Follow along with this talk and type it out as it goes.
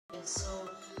so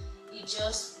it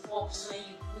just pops when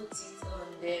you put it on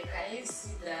there. Can you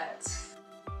see that?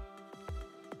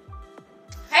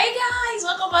 Hey guys,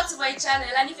 welcome back to my channel,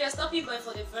 and if you're stopping by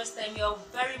for the first time, you're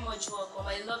very much welcome.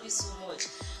 I love you so much.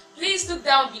 Please look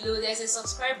down below, there's a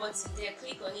subscribe button there,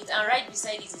 click on it, and right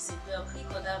beside it is a bell. Click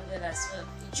on that bell as well.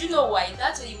 Do you know why?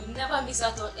 That way you will never miss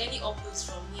out on any uploads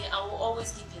from here and will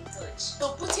always keep in touch.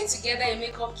 So putting together a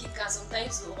makeup kit can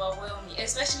sometimes overwhelm me,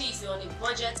 especially if you're on a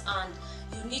budget and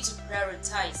you need to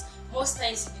prioritize. Most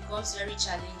times it becomes very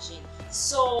challenging.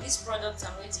 So these products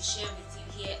I'm going to share with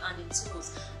you here and the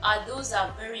tools are those that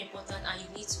are very important and you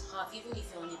need to have. Even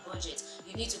if you're on a budget,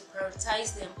 you need to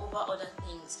prioritize them over other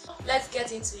things. Let's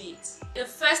get into it. The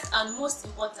first and most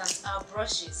important are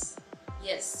brushes.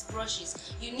 Yes,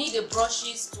 brushes. You need the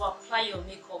brushes to apply your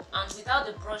makeup, and without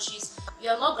the brushes you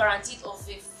are not guaranteed of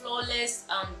a flawless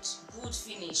and good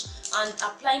finish, and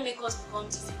applying makeup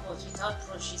becomes difficult without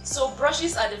brushes. So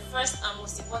brushes are the first and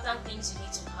most important things you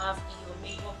need to have in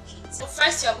your makeup kit. So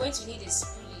first you are going to need a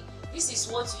spoolie. This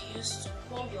is what you use to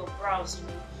comb your brows,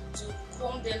 to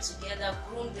comb them together,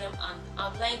 groom them, and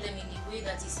outline them in a way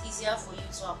that is easier for you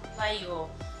to apply your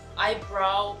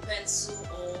eyebrow pencil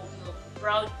or your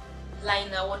brow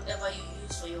liner, whatever you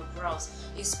use for your brows.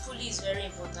 A spoolie is very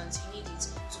important. You need it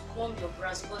to comb your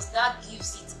brows because that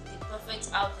gives it the perfect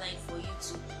outline for you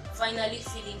to finally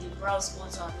fill in the brows or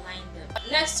to outline them.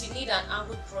 Next, you need an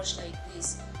angled brush like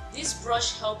this. This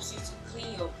brush helps you to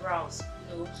clean your brows,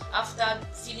 after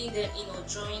filling them in or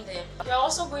drawing them. You are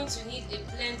also going to need a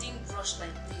blending brush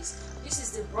like this. This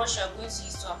is the brush you are going to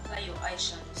use to apply your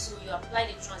eyeshadow. So you apply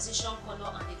the transition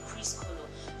color and the crease color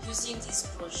using this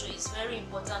brush. So it's very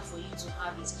important for you to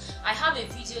have it. I have a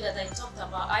video that I talked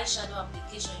about eyeshadow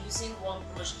application using one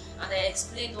brush, and I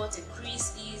explained what a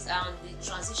crease is and the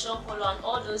transition color and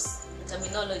all those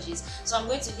terminologies. So I'm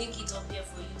going to link it up here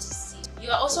for you to see. You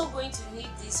are also going to need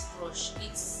this brush.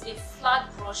 It's a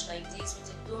flat brush like this with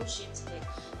a dome-shaped head.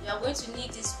 You are going to need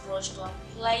this brush to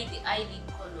apply the eyelid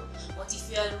color. But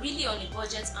if you are really on a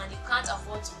budget and you can't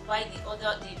afford to buy the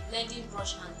blending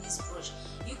brush and this brush,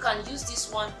 you can use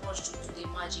this one brush to do the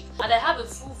magic. And I have a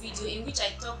full video in which I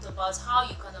talked about how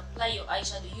you can apply your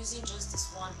eyeshadow using just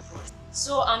this one brush.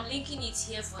 So I'm linking it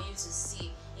here for you to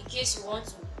see in case you want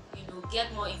to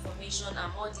get more information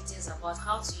and more details about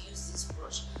how to use this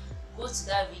brush. Go to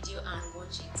that video and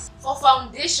watch it. For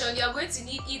foundation, you are going to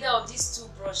need either of these two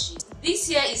brushes. This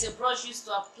here is a brush used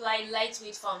to apply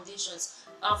lightweight foundations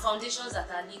and foundations that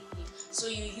are liquid. So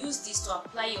you use this to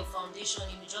apply your foundation.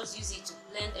 You just use it to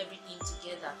blend everything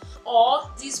together. Or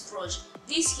this brush.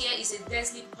 This here is a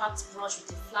densely packed brush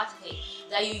with a flat head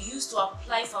that you use to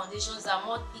apply foundations that are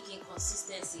more thick in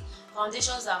consistency.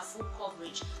 Foundations that are full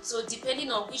coverage. So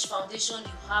depending on which foundation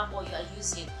you have or you are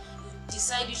using, you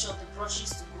decide which of the brushes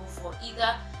to go for,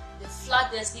 either the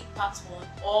flat densely packed one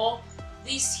or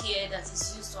this here that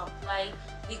is used to apply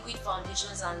liquid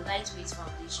foundations and lightweight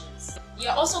foundations. You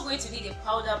are also going to need a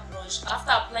powder brush.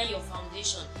 After applying your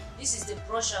foundation, this is the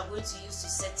brush you are going to use to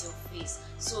set your face.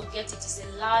 So get it. It's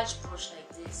a large brush like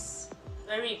this.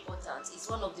 Very important. It's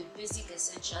one of the basic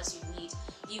essentials you need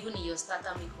even in your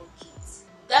starter makeup kit.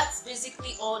 That's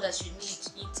basically all that you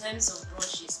need in terms of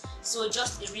brushes. So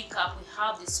just a recap, we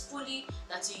have the spoolie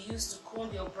that you use to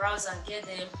comb your brows and get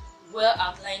them well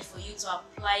outlined for you to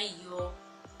apply your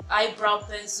eyebrow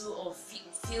pencil or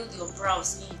fill your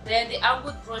brows in. Then the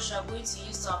angled brush you are going to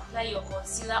use to apply your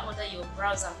concealer under your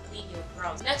brows and clean your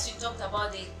brows. Next we talked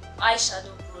about the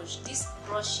eyeshadow brush. This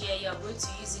brush here, you are going to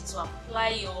use it to apply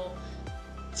your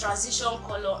transition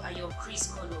color and your crease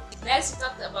color. Next we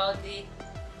talked about the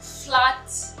flat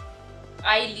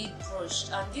eyelid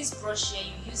brush, and this brush here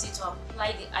you use it to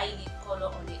apply the eyelid color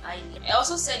on the eyelid. I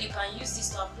also said you can use this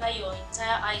to apply your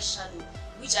entire eyeshadow,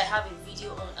 which I have a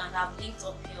video on and I've linked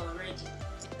up here already.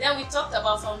 Then we talked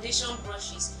about foundation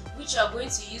brushes, which you are going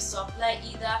to use to apply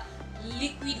either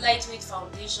liquid lightweight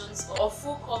foundations or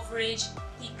full coverage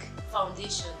thick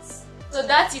foundations. So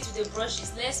that's it with the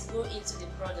brushes. Let's go into the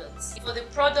products. For the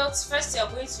products, first you are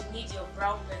going to need your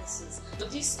brow pencils. So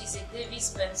this is a Davis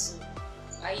pencil.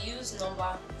 I use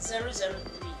number 003,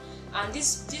 and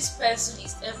this pencil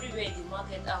is everywhere in the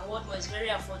market, and what more, is very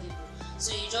affordable.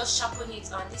 So you just sharpen it,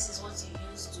 and this is what you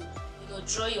use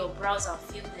to draw your brows and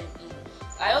fill them in.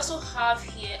 I also have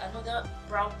here another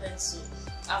brow pencil.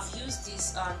 I've used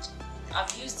this and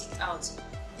I've used it out.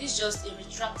 This is just a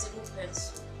retractable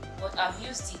pencil, but I've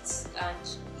used it and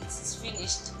it is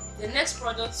finished. The next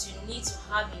products you need to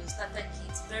have in your starter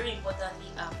kit, very importantly,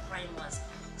 are primers.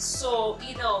 So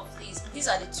either of these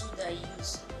are the two that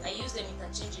I use them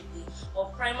interchangeably,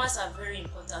 but primers are very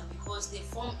important because they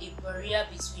form a barrier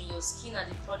between your skin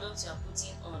and the products you are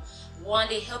putting on. One,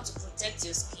 they help to protect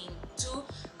your skin. Two,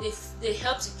 they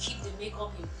help to keep the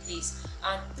makeup in place.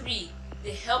 And three,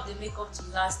 they help the makeup to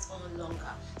last on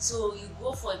longer. So you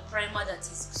go for a primer that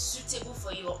is suitable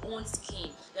for your own skin.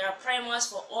 There are primers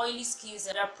for oily skins,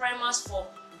 there are primers for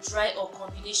dry or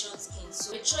combination skin.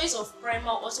 So the choice of primer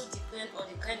also depends on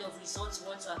the kind of results you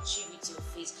want to achieve with your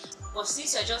face. But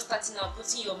since you're just starting out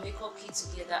putting your makeup kit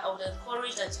together, I would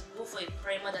encourage that you go for a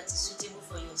primer that is suitable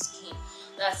for your skin.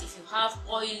 That if you have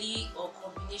oily or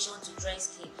combination to dry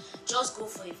skin, just go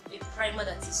for a primer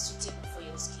that is suitable for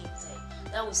your skin type.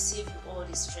 That will save you all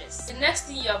the stress. The next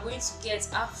thing you are going to get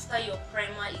after your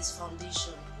primer is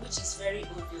foundation, which is very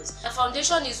obvious. The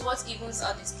foundation is what evens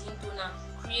out the skin tone and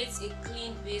creates a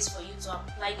clean base for you to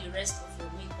apply the rest of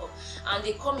your makeup. And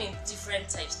they come in different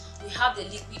types. We have the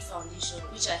liquid foundation,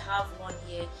 which I have one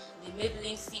here, the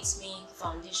Maybelline Fit Me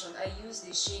foundation. I use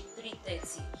the shade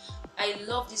 330. I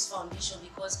love this foundation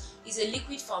because it's a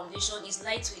liquid foundation, it's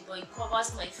lightweight, but it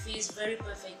covers my face very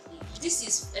perfectly. This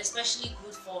is especially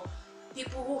good for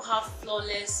people who have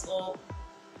flawless or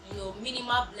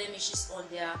minimal blemishes on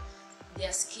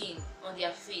their skin, on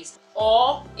their face,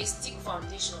 or a stick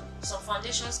foundation. Some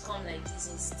foundations come like this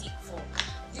in stick form.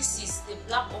 This is the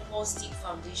Black Opal stick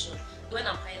foundation. When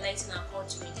I'm highlighting and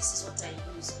contouring, this is what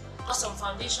I use. Or some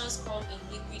foundations come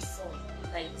in liquid form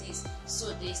like this.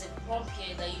 So there's a pump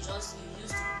here that you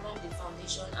use to pump the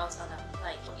foundation out and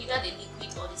apply. Either the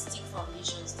liquid or the stick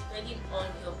foundations, depending on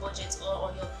your budget or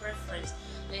on your preference.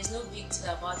 There's no big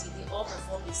deal about it, they all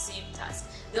perform the same task.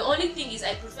 The only thing is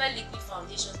I prefer liquid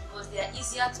foundations because they are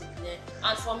easier to blend,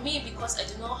 and for me, because I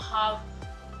do not have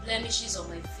blemishes on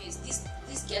my face, this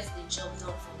gets the job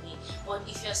done for me. But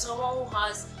if you're someone who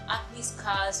has acne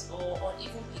scars or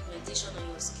uneven pigmentation on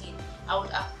your skin, I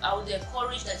would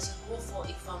encourage that you go for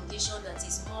a foundation that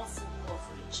is more full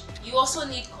coverage. You also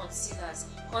need concealers.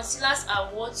 Concealers are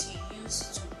what you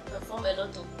use to perform a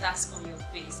lot of tasks on your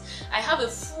face. I have a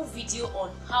full video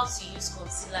on how to use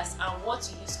concealers and what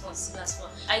to use concealers for.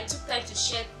 I took time to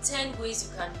share 10 ways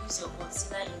you can use your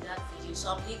concealer in that video, so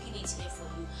I'm linking it here for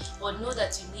you. But know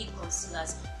that you need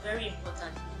concealers, very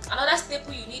important. Another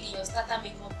staple you need in your starter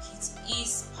makeup kit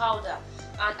is powder,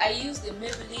 and I use the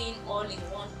Maybelline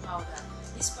all-in-one powder.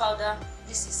 This powder,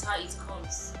 this is how it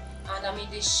comes, and I'm in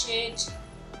the shade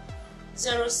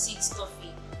 06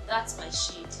 Toffee. That's my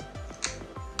shade.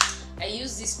 I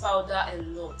use this powder a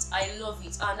lot. I love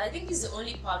it, and I think it's the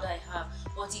only powder I have,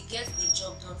 but it gets the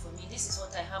job done for me. This is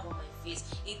what I have on my face.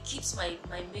 It keeps my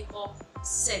makeup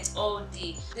set all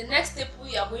day. The next staple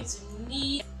you are going to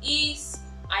need is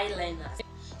eyeliner.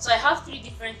 So I have 3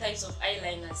 different types of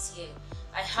eyeliners here.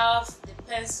 I have the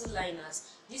pencil liners.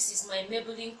 This is my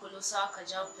Maybelline Colossal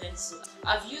Kajal pencil.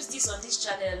 I've used this on this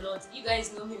channel a lot. You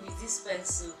guys know me with this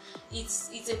pencil. It's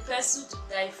a pencil to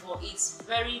die for. It's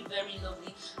very, very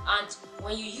lovely, and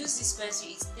when you use this pencil,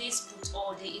 it stays put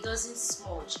all day. It doesn't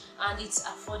smudge, and it's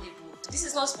affordable. This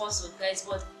is not sponsored, guys,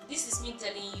 but this is me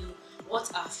telling you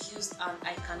what I've used and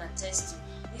I can attest to.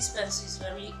 This pencil is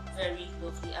very, very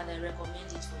lovely, and I recommend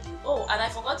it for you. Oh, and I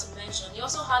forgot to mention, you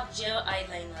also have gel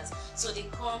eyeliners. So they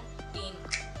come in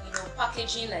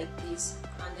packaging like this,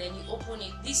 and then you open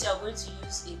it. This you are going to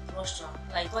use a brush to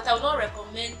apply, but I would not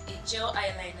recommend a gel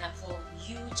eyeliner for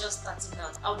you just starting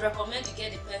out. I would recommend you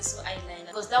get a pencil eyeliner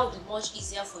because that would be much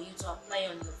easier for you to apply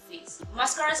on your face.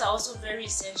 Mascaras are also very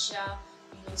essential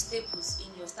staples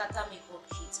in your starter makeup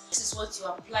kit. This is what you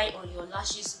apply on your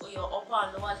lashes or your upper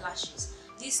and lower lashes.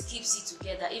 This keeps it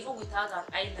together even without an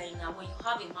eyeliner. When you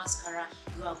have a mascara,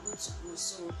 you are good to go.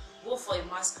 So go for a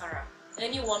mascara,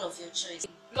 any one of your choice.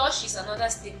 Blush is another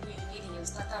staple you need in your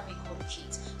starter makeup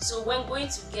kit. So when going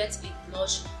to get a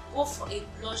blush, go for a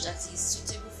blush that is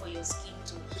suitable for your skin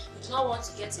tone. You do not want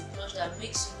to get a blush that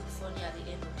makes you look funny at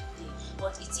the end of the day,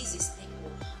 but it is a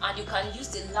staple, and you can use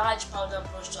the large powder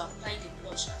brush to apply the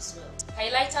blush as well.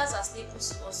 Highlighters are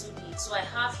staples you also need. So I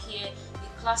have here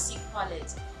the classic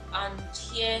palette, and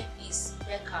here is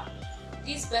Becca.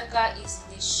 This Becca is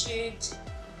in the shade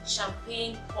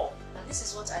Champagne Pop, and this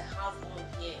is what I have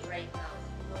on here right now.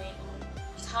 Going on,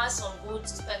 it has some gold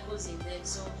speckles in them,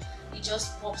 so it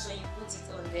just pops when you put it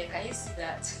on there. Can you see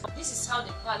that? This is how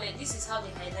the palette, this is how the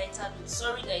highlighter looks.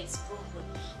 Sorry that it's broken,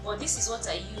 but this is what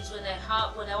I use when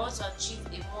I want to achieve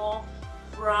a more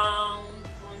brown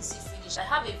bronzy finish. I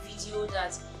have a video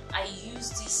that I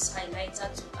use this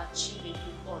highlighter to achieve a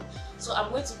look on, so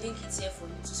I'm going to link it here for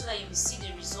you too, so that you will see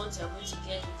the result you're going to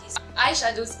get with this.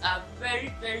 Eyeshadows are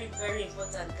very, very, very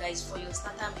important, guys, for your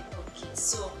starter makeup kit.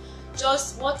 So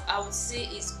just what I would say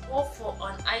is go for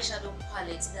an eyeshadow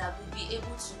palette that will be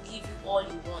able to give you all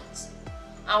you want.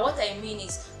 And what I mean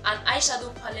is an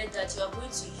eyeshadow palette that you are going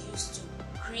to use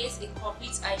to create a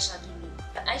complete eyeshadow look.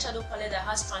 An eyeshadow palette that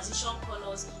has transition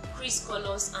colors, crease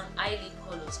colors and eyelid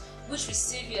colors, which will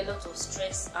save you a lot of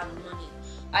stress and money.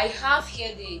 I have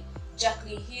here the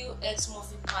Jaclyn Hill X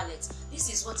Morphe palette.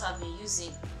 This is what I've been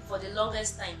using for the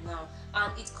longest time now,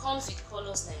 and it comes with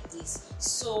colors like this.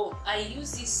 So I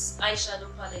use this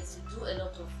eyeshadow palette to do a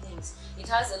lot of things. It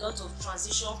has a lot of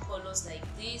transition colors like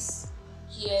this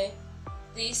here,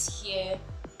 this here,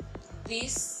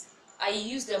 this. I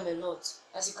use them a lot.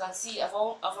 As you can see, I've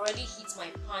already hit my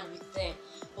pan with them,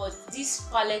 but this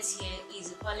palette here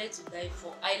is a palette to die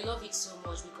for. I love it so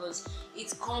much because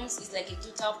it's like a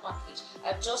total package.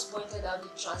 I've just pointed out the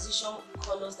transition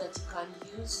colors that you can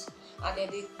use, and then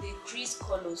the crease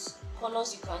colors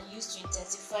you can use to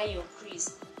intensify your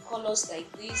crease, colors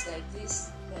like this, like this,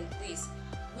 like this,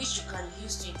 which you can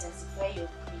use to intensify your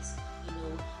crease, you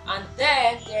know. And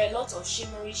then there are a lot of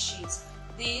shimmery shades.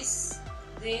 This,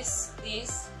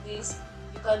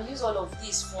 you can use all of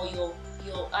this for your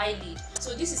eyelid.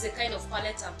 So this is the kind of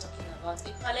palette I'm talking about,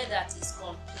 a palette that is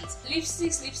complete.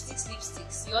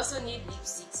 Lipsticks. You also need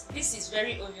lipsticks. This is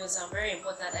very obvious and very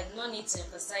important. I do not need to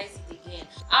emphasize it again.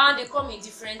 And they come in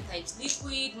different types: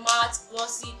 liquid, matte,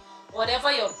 glossy,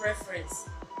 whatever your preference.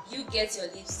 You get your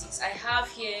lipsticks. I have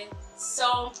here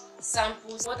some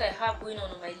samples. What I have going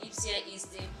on my lips here is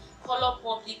the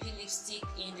Colourpop Lippy Lipstick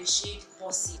in the shade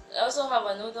Bossy. I also have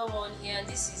another one here, and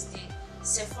this is the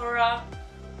Sephora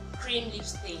Cream Lip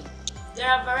Stain. There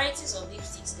are varieties of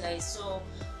lipsticks, guys, so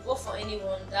go for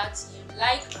anyone that you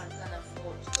like and can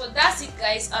afford. So that's it,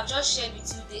 guys. I've just shared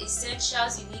with you the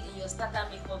essentials you need in your starter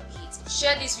makeup kit.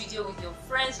 Share this video with your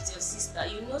friends, with your sister.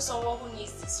 You know someone who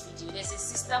needs this video. There's a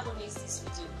sister who needs this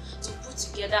video to put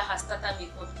together her starter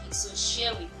makeup kit, so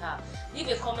share with her. Leave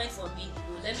a comment for me below.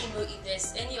 Let me know if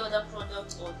there's any other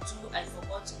product or tool I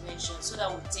forgot to mention, so that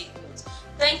we'll take note.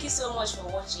 Thank you so much for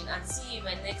watching, and see you in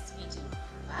my next video.